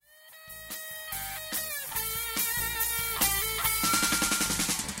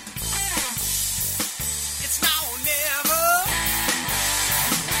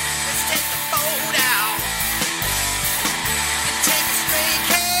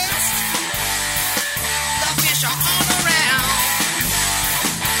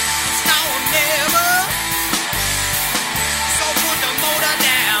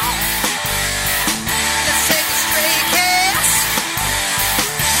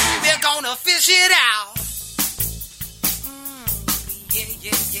gonna fish it out.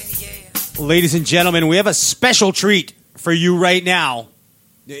 Yeah. Ladies and gentlemen, we have a special treat for you right now.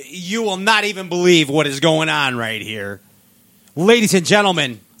 You will not even believe what is going on right here. Ladies and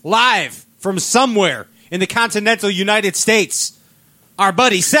gentlemen, live from somewhere in the continental United States, our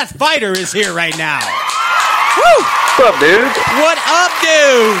buddy Seth Feider is here right now. Woo! What's up, dude? What up,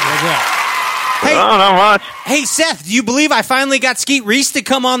 dude? Hey, oh, not much. Hey, Seth, do you believe I finally got Skeet Reese to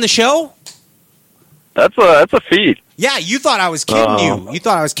come on the show? That's a feat. Yeah, you thought I was kidding you. You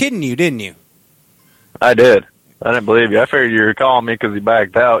thought I was kidding you, didn't you? I did. I didn't believe you. I figured you were calling me because you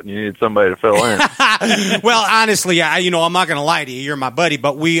backed out and you needed somebody to fill in. Well, honestly, I'm not going to lie to you. You're my buddy,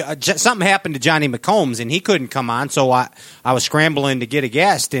 but something happened to Johnny McCombs and he couldn't come on, so I was scrambling to get a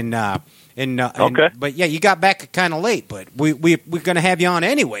guest okay. But yeah, you got back kind of late, but we're going to have you on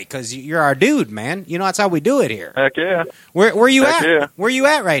anyway because you're our dude, man. You know that's how we do it here. Heck yeah. Where you Heck at? Yeah. Where you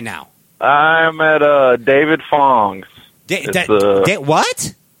at right now? I'm at David Fong's.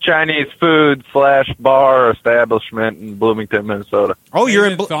 What? Chinese food / bar establishment in Bloomington, Minnesota. Oh, you're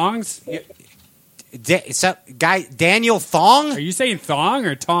in Thongs? Daniel Thong? Are you saying thong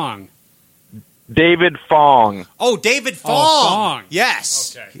or tong? David Fong. Oh, David Fong. Oh, Fong.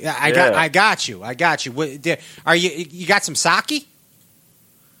 Yes. Okay. Yeah, I got you. Are you got some sake?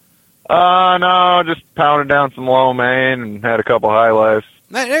 No, just pounded down some lo mein and had a couple high lifes.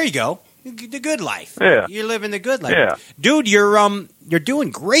 There you go. The good life. Yeah. You're living the good life. Yeah. Dude, you're doing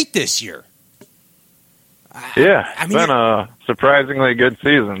great this year. Yeah. It's been a surprisingly good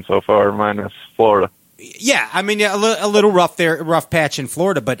season so far, minus Florida. Yeah, I mean a little rough patch in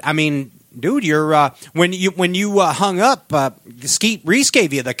Florida, but I mean, dude, you're when you hung up, Skeet Reese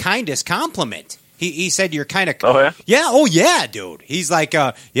gave you the kindest compliment. He said you're kind of yeah, dude. He's like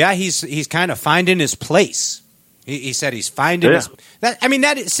he's kind of finding his place. He said he's finding his that. I mean,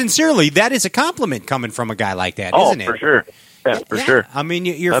 sincerely, that is a compliment coming from a guy like that, isn't it? Oh, for sure. Yeah, for sure. I mean,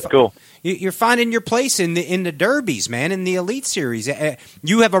 that's cool. You're finding your place in the derbies, man, in the Elite Series.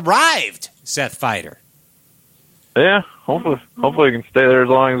 You have arrived, Seth Feider. Yeah, hopefully we can stay there as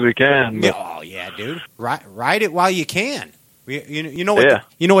long as we can. But. Oh yeah, dude, ride it while you can. You know what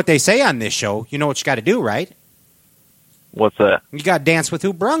you know what they say on this show. You know what you got to do, right? What's that? You got to dance with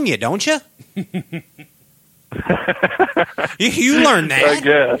who brung you, don't you? You learned that. I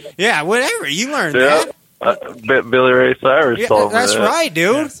guess. Yeah, whatever. You learned that. Billy Ray Cyrus told me that's that. right,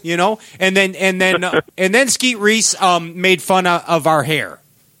 dude. Yes. You know, and then Skeet Reese made fun of our hair.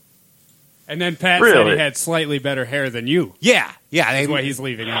 And then Pat said he had slightly better hair than you. Yeah. That's why he's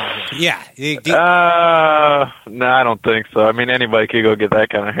leaving out. Yeah. No, I don't think so. I mean, anybody could go get that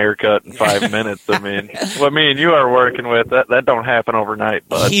kind of haircut in 5 minutes. I mean, what me and you are working with, that don't happen overnight,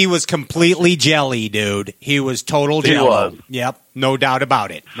 bud. He was completely jelly, dude. He was total jelly. He was. Yep, no doubt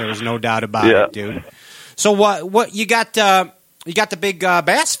about it. There was no doubt about it, dude. So what you got the big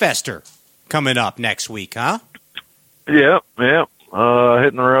Bass Fester coming up next week, huh? Yep. Hitting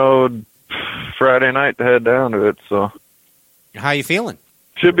the road Friday night to head down to it, so. How you feeling?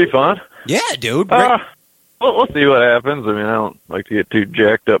 Should be fun. Yeah, dude. We'll see what happens. I mean, I don't like to get too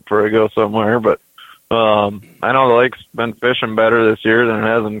jacked up before I go somewhere, but I know the lake's been fishing better this year than it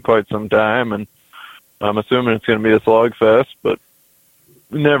has in quite some time, and I'm assuming it's going to be a slog fest, but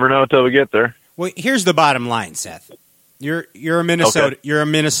you never know until we get there. Well, here's the bottom line, Seth. You're a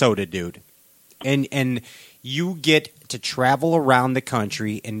Minnesota dude, and you get to travel around the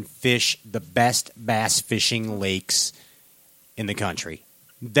country and fish the best bass fishing lakes in the country.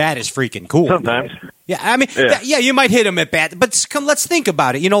 That is freaking cool. Sometimes. Yeah, I mean, you might hit them at bat, but let's think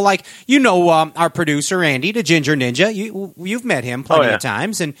about it. Our producer, Andy, the Ginger Ninja, you've met him plenty of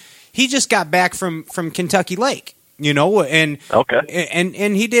times, and he just got back from Kentucky Lake, and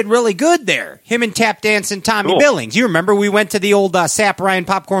he did really good there. Him and Tap Dancing Tommy Billings. You remember we went to the old Sap Ryan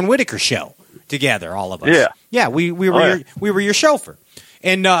Popcorn Whitaker show together, all of us. Yeah, we were your chauffeur.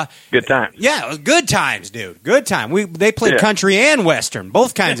 And good times. Yeah, it was good times, dude. Good time. They played country and western,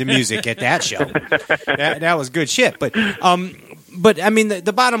 both kinds of music at that show. That was good shit. But I mean,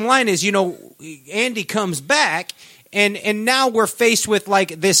 the bottom line is, Andy comes back, and now we're faced with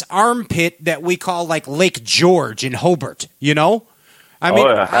like this armpit that we call like Lake George in Hobart. I mean,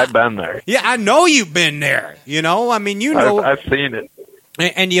 I've been there. Yeah, I know you've been there. I mean, I've seen it.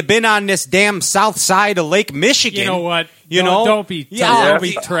 And you've been on this damn south side of Lake Michigan. You know what? Don't be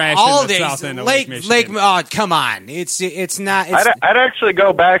trashing all the days, south end of Lake Michigan. Oh, come on! It's not. I'd actually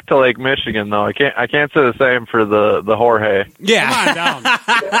go back to Lake Michigan though. I can't say the same for the Jorge. Yeah,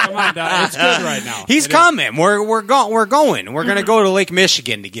 come on down. It's good right now. He's coming. We're going. We're going to go to Lake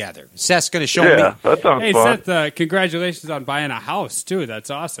Michigan together. Seth's going to show me. Yeah, that sounds fun. Seth, congratulations on buying a house too. That's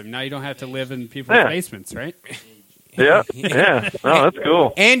awesome. Now you don't have to live in people's basements, right? Yeah. No, that's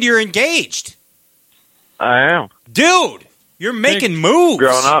cool. And you're engaged. I am. Dude, you're making moves.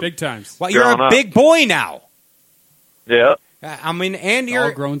 Growing up. Big times. Well, you're a big boy now. Yeah. I mean, and you're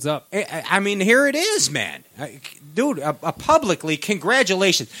all grown up. I mean, here it is, man. Dude, publicly,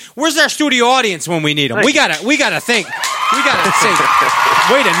 congratulations. Where's our studio audience when we need them? We gotta think. We gotta say,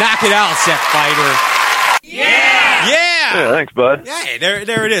 way to knock it out, Seth Feider. Yeah, thanks, bud. Yeah,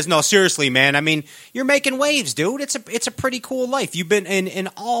 there it is. No, seriously, man. I mean, you're making waves, dude. It's a pretty cool life. You've been in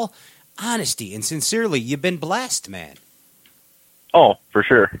all honesty and sincerely, you've been blessed, man. Oh, for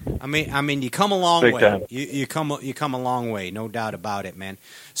sure. I mean, you come a long Big way. time. You come a long way, no doubt about it, man.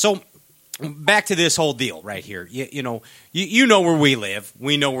 So back to this whole deal right here. You know where we live.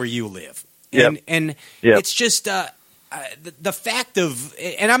 We know where you live. And it's just the fact of,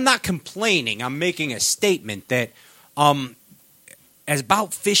 and I'm not complaining. I'm making a statement that as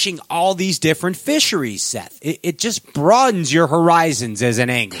about fishing all these different fisheries, Seth. It just broadens your horizons as an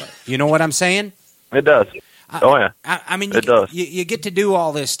angler. You know what I'm saying? It does. Oh yeah. I mean, it does. You get to do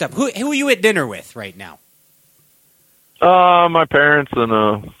all this stuff. Who are you at dinner with right now? My parents and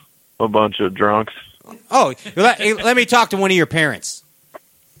a bunch of drunks. Oh, let me talk to one of your parents.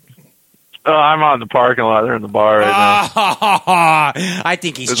 I'm out in the parking lot. They're in the bar right now. I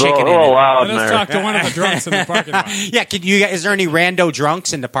think he's It's chickening a little loud in Let's there. talk to one of the drunks in the parking lot. Yeah, is there any rando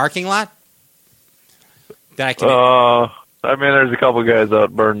drunks in the parking lot? That I can. I mean, there's a couple guys out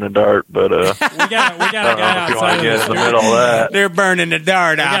burning a dart, but we got a guy outside of the in the studio. middle of that. They're burning the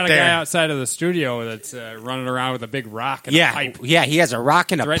dart We out got a there. guy outside of the studio that's running around with a big rock and a pipe. Yeah, he has a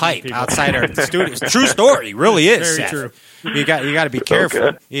rock and a Threatening pipe people. outside our studio. True story, really is. Very Seth. true. You got to be careful.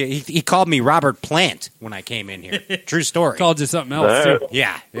 Okay. He called me Robert Plant when I came in here. True story. Called you something else too.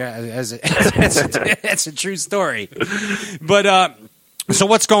 Yeah, that's a true story. But so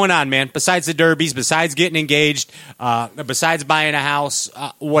what's going on, man? Besides the derbies, besides getting engaged, besides buying a house,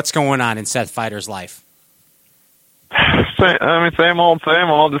 what's going on in Seth Feider's life? Same old,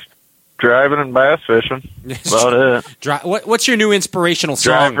 just driving and bass fishing. About it. What's your new inspirational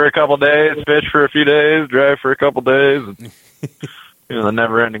song? Drive for a couple days, fish for a few days, drive for a couple days. And, the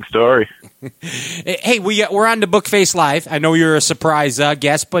never-ending story. Hey, we're on the Bookface Live. I know you're a surprise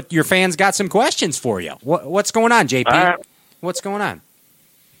guest, but your fans got some questions for you. What's going on, JP? Right. What's going on?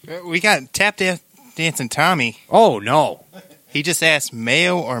 We got Tap Dancing Tommy. Oh, no. He just asked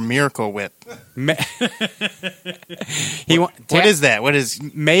Mayo or Miracle Whip. What is that? What is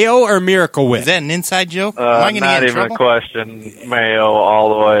Mayo or Miracle Whip? Is that an inside joke? Am I going to get in trouble? Not even a question. Mayo all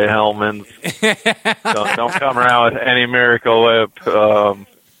the way, Hellman's. don't come around with any Miracle Whip.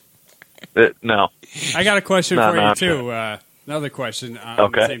 No. I got a question for you not too. Another question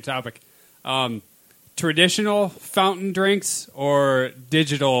on the same topic. Traditional fountain drinks or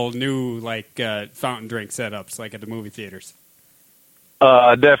digital new fountain drink setups like at the movie theaters?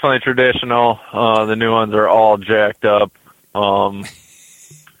 Definitely traditional. The new ones are all jacked up.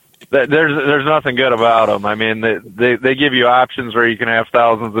 There's nothing good about them. I mean, they give you options where you can have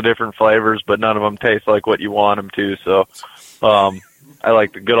thousands of different flavors, but none of them taste like what you want them to. So, I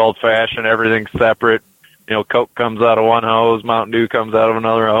like the good old fashioned. Everything's separate. Coke comes out of one hose, Mountain Dew comes out of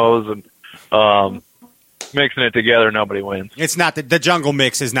another hose, and mixing it together, nobody wins. It's not the jungle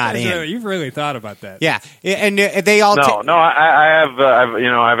mix is not in. You've really thought about that. Yeah, and they all. No.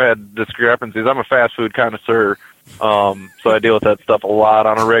 I've had discrepancies. I'm a fast food connoisseur, so I deal with that stuff a lot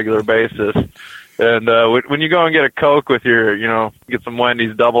on a regular basis. And when you go and get a Coke with your, get some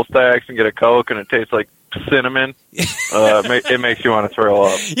Wendy's double stacks and get a Coke, and it tastes like cinnamon, it makes you want to throw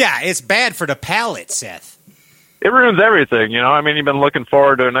up. Yeah, it's bad for the palate, Seth. It ruins everything, I mean, you've been looking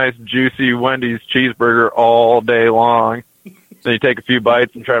forward to a nice, juicy Wendy's cheeseburger all day long. Then you take a few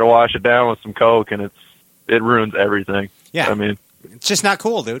bites and try to wash it down with some Coke, and it ruins everything. Yeah. I mean, it's just not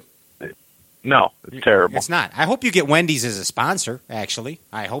cool, dude. No, it's terrible. It's not. I hope you get Wendy's as a sponsor, actually.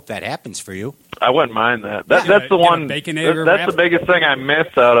 I hope that happens for you. I wouldn't mind that. That's the one. That's the biggest thing I miss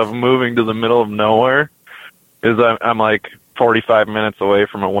out of moving to the middle of nowhere is I'm like 45 minutes away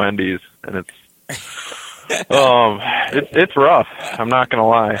from a Wendy's, and it's it's rough. I'm not gonna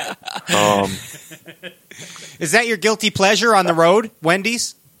lie. Is that your guilty pleasure on the road,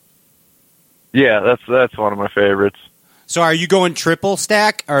 Wendy's? Yeah, that's one of my favorites. So are you going triple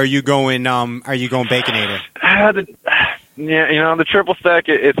stack, or are you going Baconator? Yeah, the triple stack,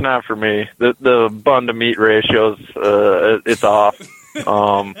 it's not for me. The bun to meat ratios, it's off.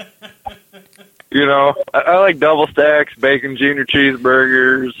 I like double stacks, bacon junior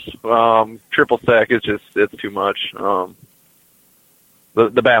cheeseburgers. Triple stack is it's too much.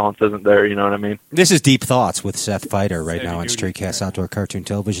 The balance isn't there, you know what I mean? This is Deep Thoughts with Seth Feider right now on Streetcast Outdoor Cartoon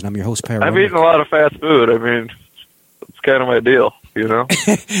Television. I'm your host, Perry. I've eaten a lot of fast food. I mean, it's kind of my deal,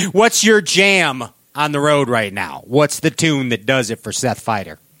 What's your jam on the road right now? What's the tune that does it for Seth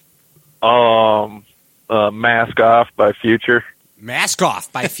Feider? Mask Off by Future. Mask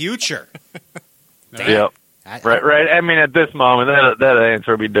Off by Future. Yep. Right. I mean, at this moment, that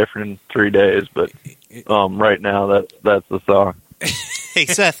answer will be different in 3 days, but right now, that's the song. Hey,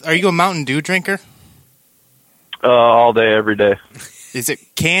 Seth, are you a Mountain Dew drinker? All day, every day. Is it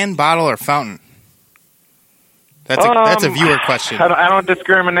can, bottle, or fountain? That's a viewer question. I don't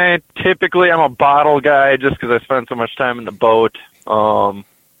discriminate. Typically, I'm a bottle guy just because I spend so much time in the boat.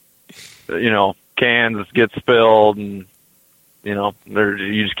 Cans get spilled, and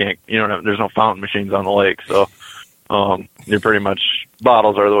you just can't. There's no fountain machines on the lake, so you're pretty much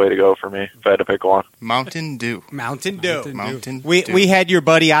bottles are the way to go for me if I had to pick one. Mountain Dew. Mountain Dew. We We had your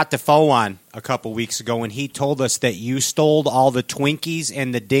buddy Ott Defoe on a couple weeks ago, and he told us that you stole all the Twinkies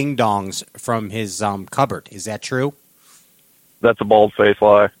and the Ding Dongs from his cupboard. Is that true? That's a bold-faced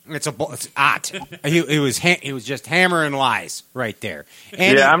lie. It's Ott. He was just hammering lies right there.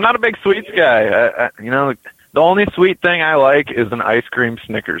 And I'm not a big sweets guy. The only sweet thing I like is an ice cream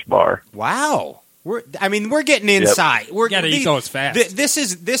Snickers bar. Wow. We're getting inside. We're gotta eat those fast. This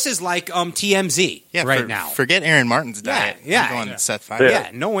is like TMZ now. Forget Aaron Martin's diet. Yeah. I'm going Seth Feider.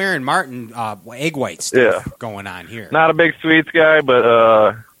 Yeah, no Aaron Martin egg white stuff going on here. Not a big sweets guy,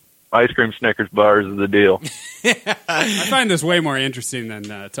 but ice cream Snickers bars is the deal. I find this way more interesting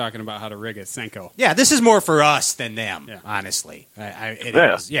than talking about how to rig a Senko. Yeah, this is more for us than them, Yeah. honestly. It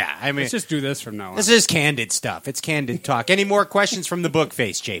is. Yeah, I mean, Let's just do this from now on. this is candid stuff. It's candid talk. Any more questions from the book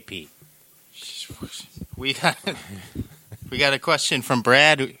face, JP? We got a question from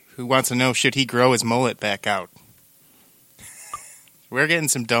Brad who wants to know, should he grow his mullet back out? We're getting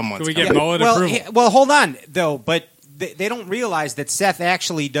some dumb ones. Can we coming. get mullet approval? Well, hold on, though, but they don't realize that Seth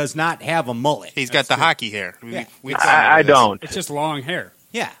actually does not have a mullet. He's got the hockey hair. Yeah. I don't. It's just long hair.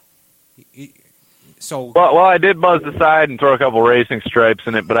 Yeah. So Well, I did buzz the side and throw a couple racing stripes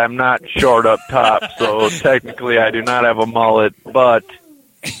in it, but I'm not short up top, so technically I do not have a mullet. But,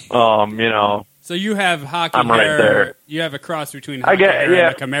 So you have hockey I'm hair. right there. You have a cross between hockey hair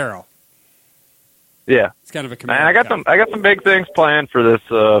and a Camaro. yeah. It's kind of a Camaro. Man, I got some big things planned for this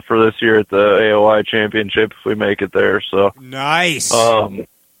year at the AOI Championship if we make it there. So nice.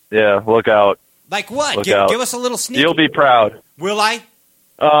 yeah, look out. Like what? Look Give out. us a little sneak. You'll be proud. Will I?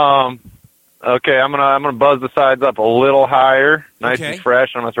 Okay, I'm gonna buzz the sides up a little higher, nice Okay. and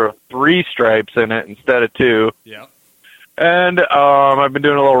fresh. I'm gonna throw 3 stripes in it instead of 2. Yeah. And I've been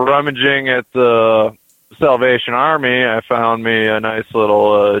doing a little rummaging at the Salvation Army. I found me a nice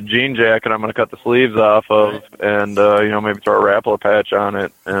little jean jacket. I'm going to cut the sleeves off of, and maybe throw a Rappler patch on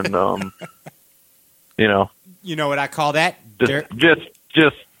it, and You know what I call that?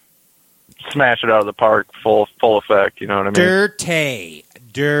 just smash it out of the park, full effect. You know what I mean? Dirty.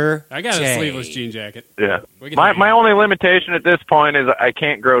 I got a sleeveless jean jacket. Yeah. We can My only limitation at this point is I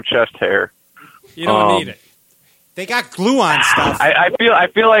can't grow chest hair. You don't need it. They got glue on stuff. I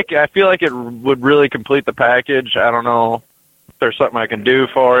feel like it would really complete the package. I don't know if there's something I can do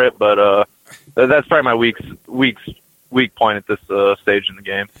for it, but that's probably my weak point at this stage in the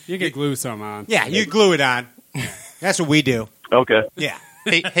game. You can glue some on. Yeah, you glue it on. That's what we do. Okay. Yeah.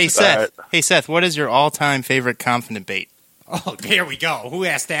 Hey Seth. Hey Seth, what is your all-time favorite confident bait? Oh, there we go. Who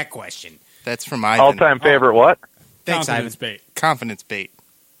asked that question? That's from Ivan. All-time favorite what? Thanks, Confidence Ivan. bait. Confidence bait.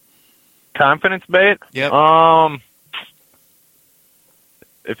 Confidence bait? Yep.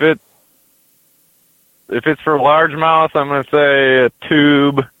 If it's for largemouth, I'm going to say a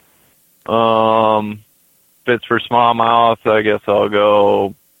tube. If it's for smallmouth, I guess I'll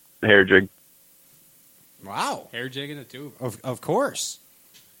go hair jig. Wow. Hair jig in a tube. Of course.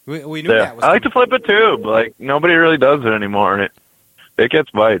 We knew Yeah. that was I like to flip a tube. Like nobody really does it anymore, and it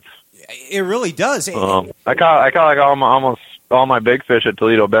gets bites. It really does. I caught like almost all my big fish at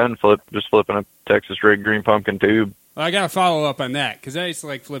Toledo Bend flipping a Texas rig green pumpkin tube. Well, I got to follow up on that because I used to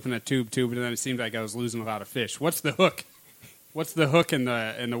like flipping a tube, and then it seemed like I was losing a lot of fish. What's the hook? What's the hook in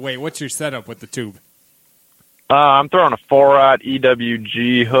the weight? What's your setup with the tube? I'm throwing a 4-aught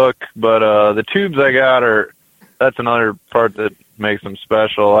EWG hook, but the tubes I got are that's another part that makes them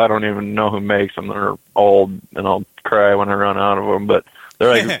special. I don't even know who makes them. They're old, and I'll cry when I run out of them. But they're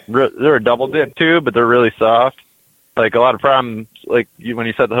like they're a double dip tube, but they're really soft. Like a lot of problems, like when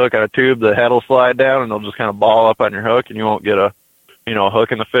you set the hook on a tube, the head will slide down and they'll just kind of ball up on your hook, and you won't get a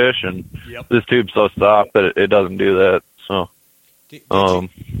hook in the fish. And this tube's so soft that it doesn't do that. So,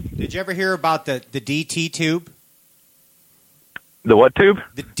 did you ever hear about the DT tube? The what tube?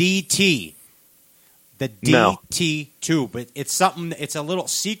 The DT. The DT tube. It's something. It's a little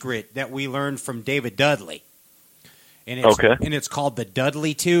secret that we learned from David Dudley, and it's called the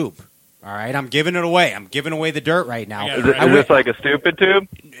Dudley tube. All right, I'm giving it away. I'm giving away the dirt right now. Is this like a stupid tube?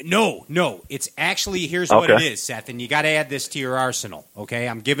 No. It's actually, here's what it is, Seth, and you got to add this to your arsenal, okay?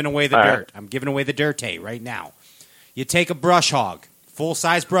 I'm giving away the dirt. Right. I'm giving away the dirt right now. You take a brush hog,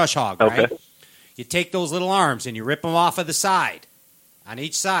 full-size brush hog, right? You take those little arms and you rip them off of the side, on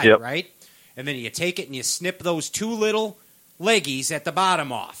each side, right? And then you take it and you snip those two little leggies at the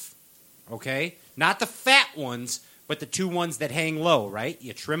bottom off, okay? Not the fat ones, but the two ones that hang low, right?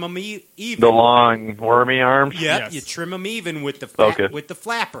 You trim them even. The long, wormy arms? Yep, you trim them even with the with the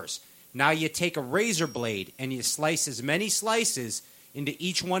flappers. Now you take a razor blade and you slice as many slices into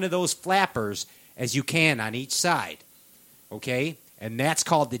each one of those flappers as you can on each side. Okay? And that's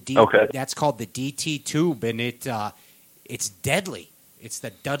called the that's called the DT tube, and it's deadly. It's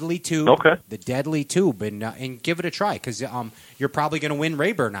the Dudley tube. Okay. The deadly tube, and give it a try because you're probably going to win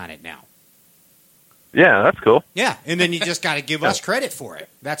Rayburn on it now. Yeah, that's cool. Yeah, and then you just got to give us credit for it.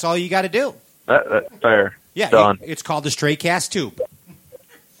 That's all you got to do. That's fair. Yeah, done. It's called the Stray Cast tube.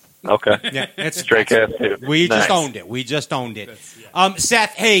 Okay. Yeah, it's Stray Cast tube. We just owned it.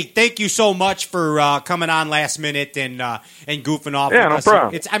 Seth, hey, thank you so much for coming on last minute and goofing off. Yeah, with no us.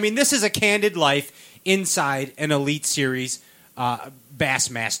 problem. This is a candid life inside an Elite Series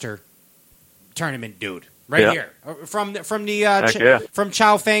Bassmaster tournament, dude. Right here, from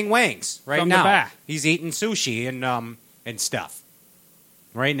Chow Fang Wang's. Right from now, the back. He's eating sushi and stuff.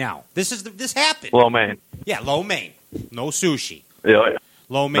 Right now, this happened. Lo mein. Yeah, lo mein, no sushi. Yeah.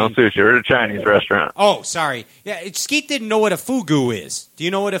 Lo mein. No sushi. We're at a Chinese restaurant. Oh, sorry. Yeah, Skeet didn't know what a fugu is. Do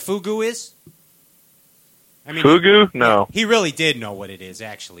you know what a fugu is? I mean, fugu? No. He really did know what it is.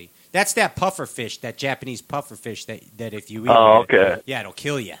 Actually, that's that puffer fish, that Japanese puffer fish that if you eat it, it'll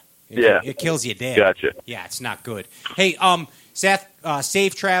kill you. It kills you dead. Gotcha. Yeah, it's not good. Hey, Seth,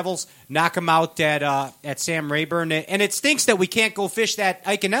 safe travels. Knock him out at Sam Rayburn. And it stinks that we can't go fish that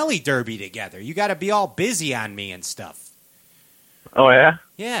Ike and Ellie Derby together. You got to be all busy on me and stuff. Oh, yeah?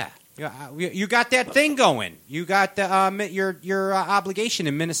 Yeah. You got that thing going. You got your obligation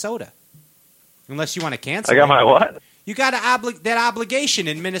in Minnesota. Unless you want to cancel. I got my what? You got that obligation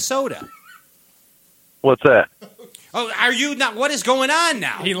in Minnesota. What's that? Oh, are you not? What is going on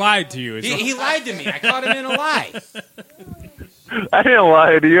now? He lied to you. He lied to me. I caught him in a lie. I didn't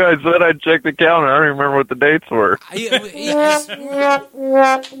lie to you. I said I'd check the calendar. I don't even remember what the dates were.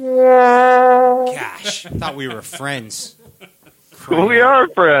 Gosh, I thought we were friends. We are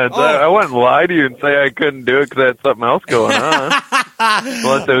friends. Oh. I wouldn't lie to you and say I couldn't do it because I had something else going on.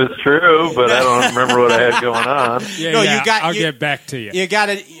 Unless it was true, but I don't remember what I had going on. I'll get back to you.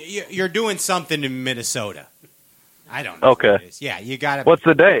 You're doing something in Minnesota. I don't know. Okay. What it is. Yeah, you got it. What's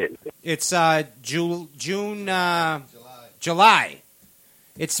the date? It's July.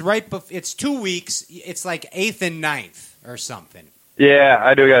 It's it's 2 weeks. It's like 8th and 9th or something. Yeah,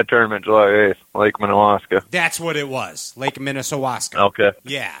 I do got a tournament July 8th, Lake Minnewaska. That's what it was, Lake Minnewaska. Okay.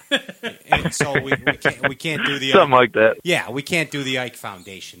 Yeah, and so we can't do the something like that. Yeah, we can't do the Ike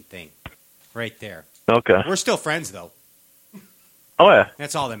Foundation thing, right there. Okay. We're still friends though. Oh yeah.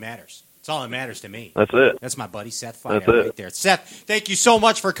 That's all that matters. It's all that matters to me. That's it. That's my buddy Seth Fighter right there. Seth, thank you so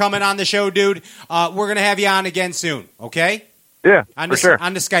much for coming on the show, dude. We're gonna have you on again soon. Okay. Yeah, on the sure.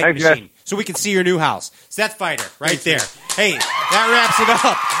 On the Skype Thanks, machine, guys. so we can see your new house. Seth Fighter, right there. Hey, that wraps it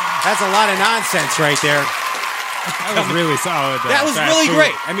up. That's a lot of nonsense right there. That was really solid. That was really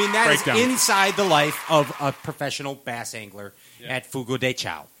great. I mean, that breakdown. is inside the life of a professional bass angler at Fugo de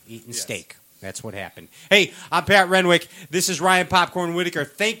Chao, eating steak. That's what happened. Hey, I'm Pat Renwick. This is Ryan Popcorn Whitaker.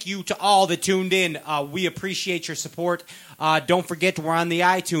 Thank you to all that tuned in. We appreciate your support. Don't forget, we're on the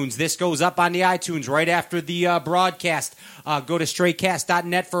iTunes. This goes up on the iTunes right after the broadcast. Go to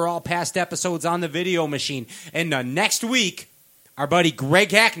straightcast.net for all past episodes on the video machine. And next week, our buddy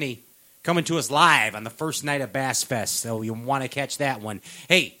Greg Hackney coming to us live on the first night of Bass Fest. So you want to catch that one.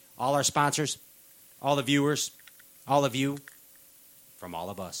 Hey, all our sponsors, all the viewers, all of you, from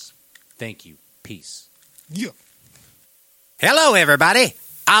all of us. Thank you. Peace. Yeah. Hello, everybody.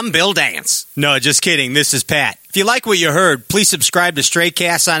 I'm Bill Dance. No, just kidding. This is Pat. If you like what you heard, please subscribe to Stray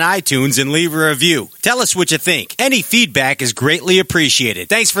Cast on iTunes and leave a review. Tell us what you think. Any feedback is greatly appreciated.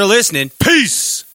 Thanks for listening. Peace!